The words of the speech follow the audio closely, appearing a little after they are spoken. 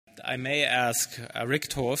I may ask Rik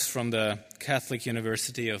Torfs from the Catholic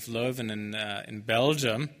University of Leuven in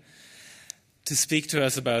Belgium to speak to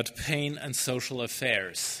us about pain and social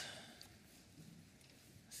affairs.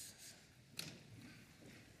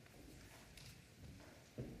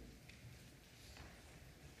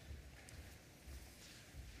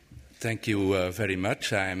 Thank you very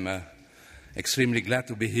much. I'm extremely glad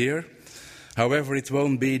to be here. However, it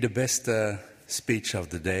won't be the best speech of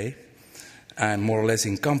the day. I'm more or less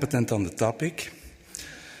incompetent on the topic,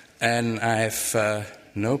 and I have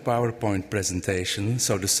no PowerPoint presentation,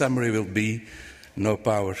 so the summary will be no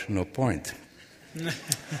power, no point.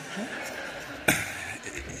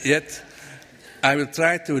 Yet, I will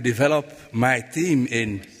try to develop my theme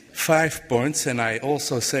in 5 points, and I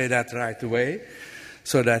also say that right away,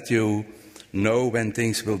 so that you know when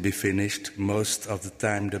things will be finished, most of the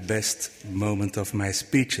time the best moment of my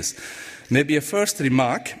speeches. Maybe a first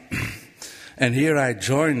remark, and here I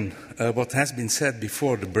join what has been said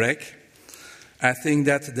before the break. I think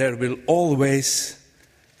that there will always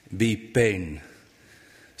be pain,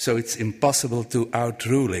 so it's impossible to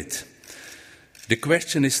outrule it. The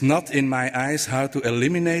question is not, in my eyes, how to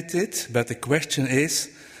eliminate it, but the question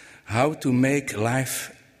is how to make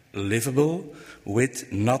life livable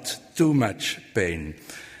with not too much pain.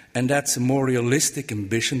 And that's a more realistic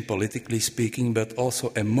ambition, politically speaking, but also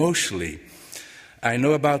emotionally. I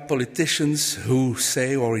know about politicians who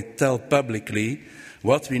say or tell publicly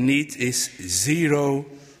what we need is 0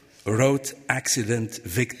 road accident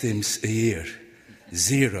victims a year.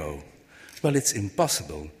 0. Well, it's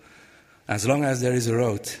impossible. As long as there is a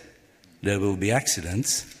road, there will be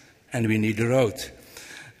accidents, and we need a road.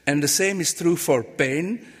 And the same is true for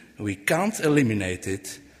pain. We can't eliminate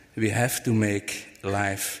it. We have to make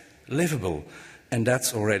life livable. And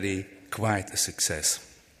that's already quite a success.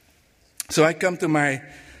 So I come to my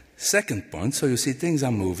second point. So you see things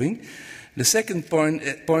are moving. The second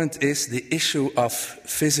point is the issue of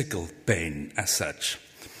physical pain as such.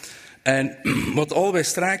 And what always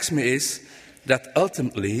strikes me is that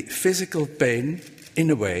ultimately physical pain,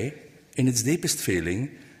 in a way, in its deepest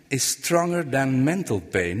feeling, is stronger than mental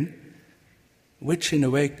pain, which in a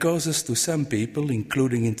way causes to some people,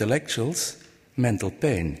 including intellectuals, mental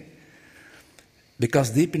pain.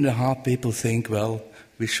 Because deep in the heart people think, well,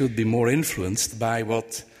 we should be more influenced by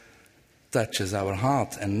what touches our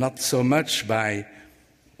heart and not so much by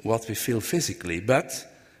what we feel physically. But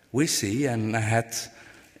we see, and I had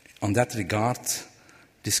on that regard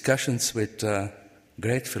discussions with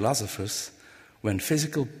great philosophers, when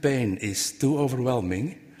physical pain is too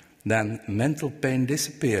overwhelming, then mental pain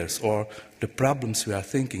disappears, or the problems we are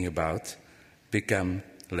thinking about become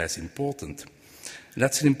less important.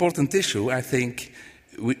 That's an important issue. I think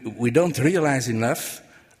we don't realize enough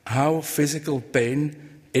how physical pain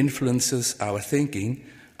influences our thinking,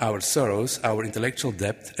 our sorrows, our intellectual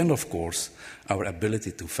depth, and of course, our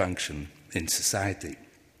ability to function in society.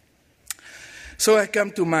 So I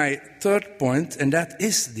come to my third point, and that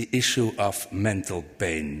is the issue of mental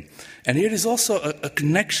pain. And here is also a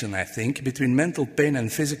connection, I think, between mental pain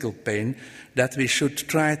and physical pain that we should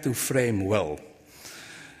try to frame well.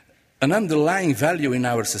 An underlying value in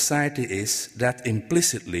our society is that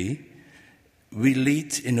implicitly we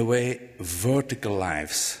lead, in a way, vertical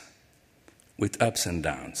lives with ups and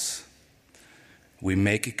downs. We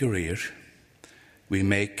make a career, we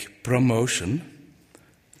make promotion,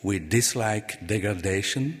 we dislike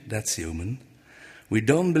degradation, that's human. We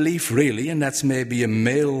don't believe really, and that's maybe a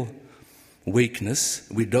male weakness,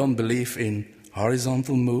 we don't believe in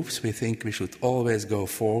horizontal moves. We think we should always go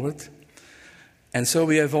forward. And so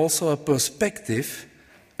we have also a perspective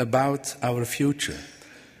about our future.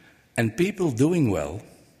 And people doing well,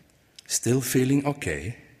 still feeling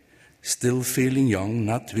okay, still feeling young,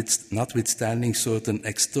 notwithstanding certain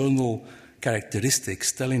external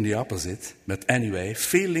characteristics telling the opposite, but anyway,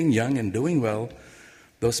 feeling young and doing well,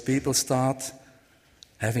 those people start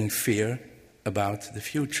having fear about the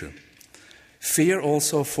future. Fear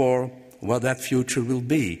also for what that future will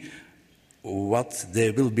be, what they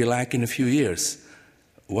will be like in a few years,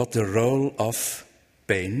 what the role of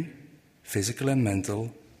pain, physical and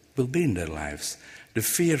mental, will be in their lives, the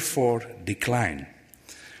fear for decline.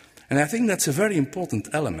 And I think that's a very important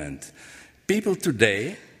element. People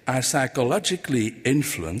today are psychologically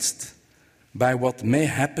influenced by what may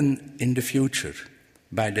happen in the future,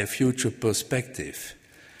 by their future perspective.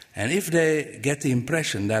 And if they get the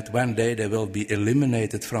impression that one day they will be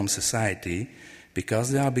eliminated from society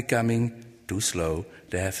because they are becoming too slow,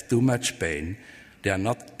 they have too much pain, they are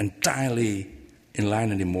not entirely in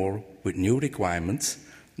line anymore with new requirements,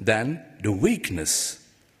 then the weakness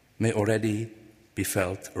may already be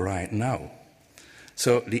felt right now.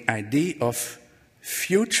 So the idea of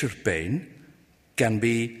future pain can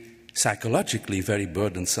be psychologically very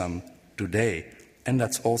burdensome today. And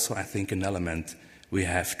that's also, I think, an element we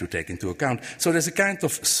have to take into account. So there's a kind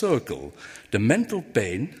of circle. The mental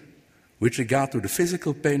pain, with regard to the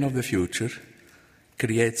physical pain of the future,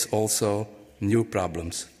 creates also new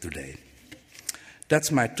problems today.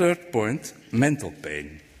 That's my third point, mental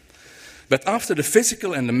pain. But after the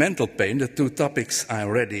physical and the mental pain, the two topics I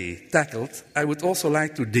already tackled, I would also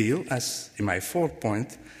like to deal, as in my fourth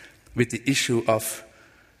point, with the issue of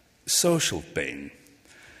social pain.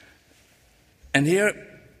 And here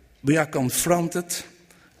we are confronted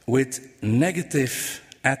with negative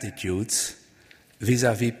attitudes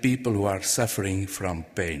vis-à-vis people who are suffering from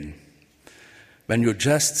pain. When you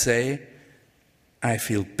just say, I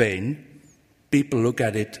feel pain, people look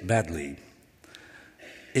at it badly.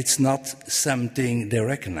 It's not something they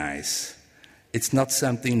recognize. It's not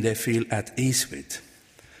something they feel at ease with.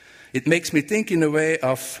 It makes me think in a way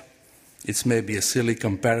of, it's maybe a silly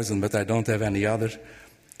comparison, but I don't have any other,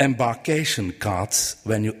 embarkation cards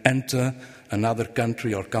when you enter another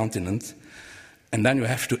country or continent, and then you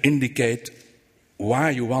have to indicate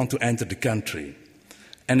why you want to enter the country.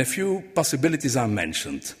 And a few possibilities are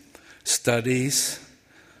mentioned. Studies,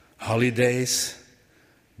 holidays,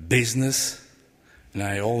 business. And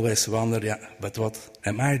I always wonder, but what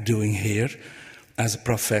am I doing here as a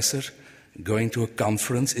professor? Going to a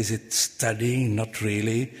conference? Is it studying? Not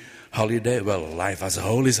really. Holiday? Well, life as a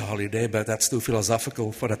whole is a holiday, but that's too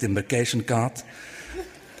philosophical for that embarkation card.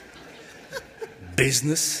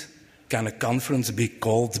 Business? Can a conference be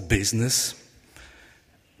called business?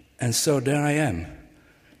 And so there I am.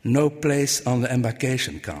 No place on the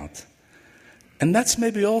embarkation card. And that's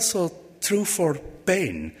maybe also true for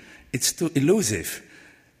pain. It's too elusive.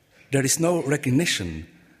 There is no recognition,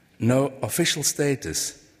 no official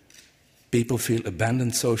status. People feel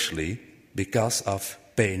abandoned socially because of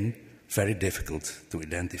pain, very difficult to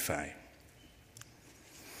identify.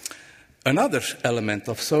 Another element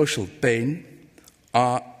of social pain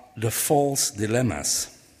are the false dilemmas.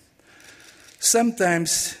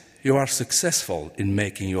 Sometimes you are successful in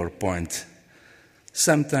making your point.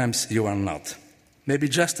 Sometimes you are not. Maybe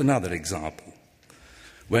just another example.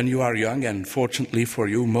 When you are young, and fortunately for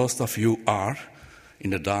you, most of you are,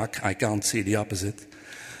 in the dark, I can't see the opposite.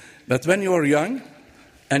 But when you are young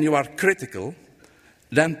and you are critical,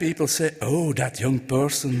 then people say, oh, that young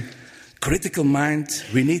person, critical mind,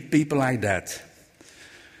 we need people like that.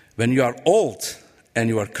 When you are old and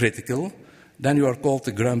you are critical, then you are called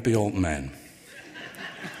a grumpy old man.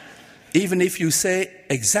 Even if you say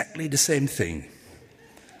exactly the same thing.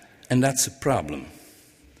 And that's a problem.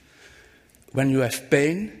 When you have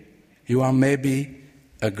pain, you are maybe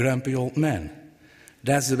a grumpy old man.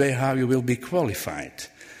 That's the way how you will be qualified.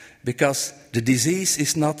 Because the disease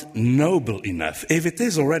is not noble enough. If it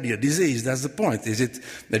is already a disease, that's the point. Is it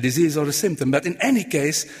a disease or a symptom? But in any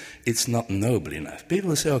case, it's not noble enough.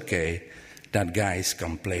 People say, okay, that guy is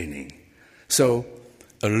complaining. So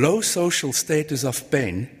a low social status of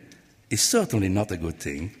pain is certainly not a good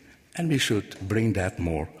thing, and we should bring that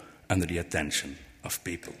more under the attention of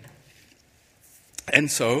people. And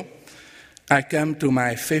so, I come to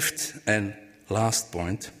my fifth and last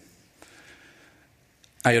point.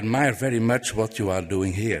 I admire very much what you are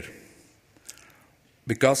doing here.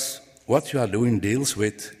 Because what you are doing deals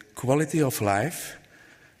with quality of life,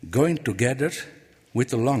 going together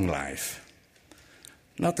with a long life.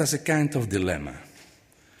 Not as a kind of dilemma.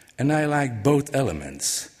 And I like both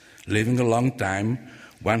elements. Living a long time,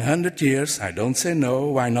 100 years, I don't say no,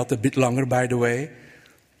 why not a bit longer, by the way,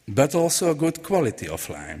 but also a good quality of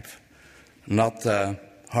life, not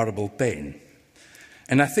horrible pain.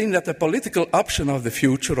 And I think that the political option of the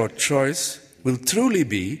future or choice will truly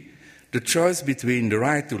be the choice between the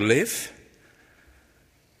right to live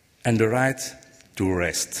and the right to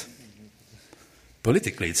rest.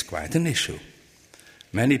 Politically, it's quite an issue.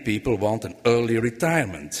 Many people want an early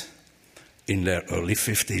retirement, in their early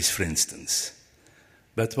 50s, for instance.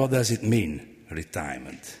 But what does it mean,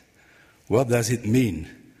 retirement? What does it mean,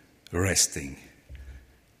 resting?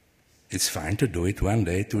 It's fine to do it 1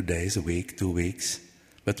 day, 2 days, a week, 2 weeks.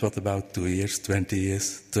 But what about 2 years, 20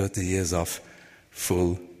 years, 30 years of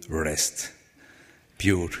full rest,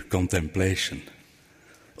 pure contemplation?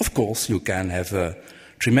 Of course, you can have a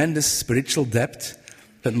tremendous spiritual depth,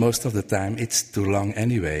 but most of the time it's too long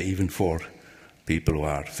anyway, even for people who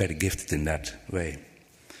are very gifted in that way.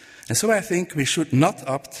 And so I think we should not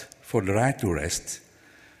opt for the right to rest,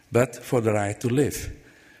 but for the right to live,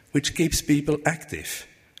 which keeps people active,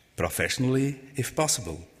 professionally if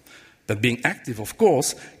possible. But being active, of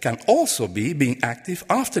course, can also be being active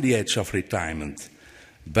after the age of retirement.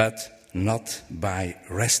 but not by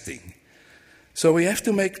resting. So we have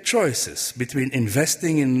to make choices between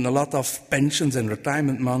investing in a lot of pensions and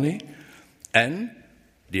retirement money and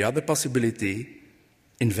the other possibility,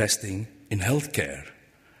 investing in healthcare.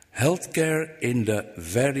 Healthcare in the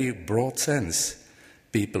very broad sense.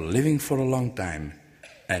 People living for a long time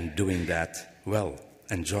and doing that well,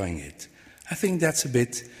 enjoying it. I think that's a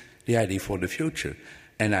bit the idea for the future.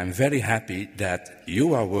 And I'm very happy that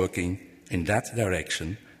you are working in that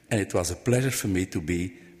direction. And it was a pleasure for me to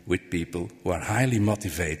be with people who are highly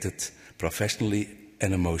motivated, professionally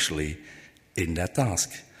and emotionally, in that task.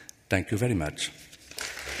 Thank you very much.